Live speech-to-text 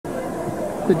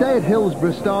The day at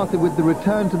Hillsborough started with the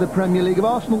return to the Premier League of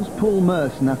Arsenal's Paul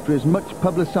Merson after his much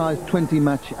publicised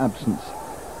 20-match absence.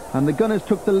 And the Gunners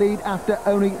took the lead after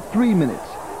only 3 minutes.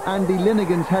 Andy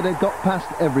Linighan's header got past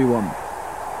everyone.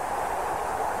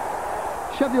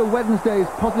 Sheffield Wednesday's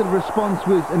positive response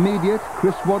was immediate.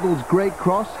 Chris Waddle's great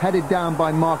cross, headed down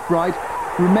by Mark Bright.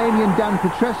 Romanian Dan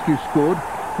Petrescu scored.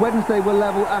 Wednesday were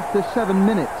level after 7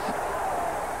 minutes.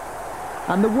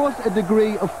 And there was a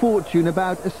degree of fortune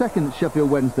about a second Sheffield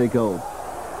Wednesday goal.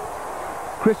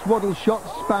 Chris Waddle's shot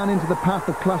span into the path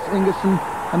of Klas Ingesson,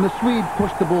 and the Swede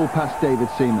pushed the ball past David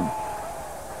Seaman.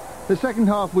 The second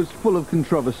half was full of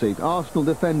controversy. Arsenal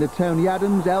defender Tony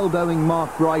Adams elbowing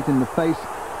Mark Bright in the face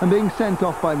and being sent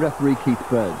off by referee Keith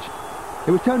Burge.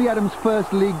 It was Tony Adams'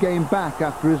 first league game back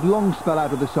after his long spell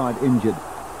out of the side injured.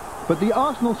 But the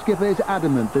Arsenal skipper is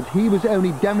adamant that he was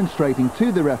only demonstrating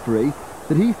to the referee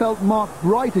that he felt Mark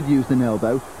Bright had used an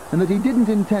elbow and that he didn't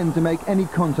intend to make any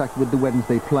contact with the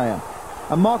Wednesday player.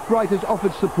 And Mark Bright has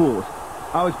offered support.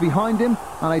 I was behind him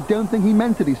and I don't think he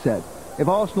meant it, he said. If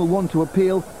Arsenal want to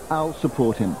appeal, I'll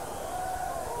support him.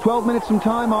 12 minutes from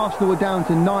time, Arsenal were down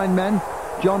to 9 men.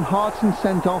 John Hartson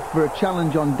sent off for a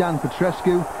challenge on Dan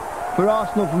Petrescu. For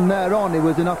Arsenal from there on, it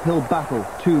was an uphill battle,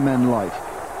 2 men light.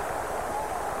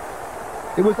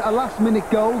 It was a last-minute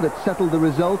goal that settled the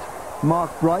result.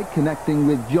 Mark Bright connecting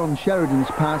with John Sheridan's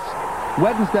pass.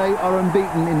 Wednesday are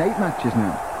unbeaten in 8 matches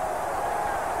now.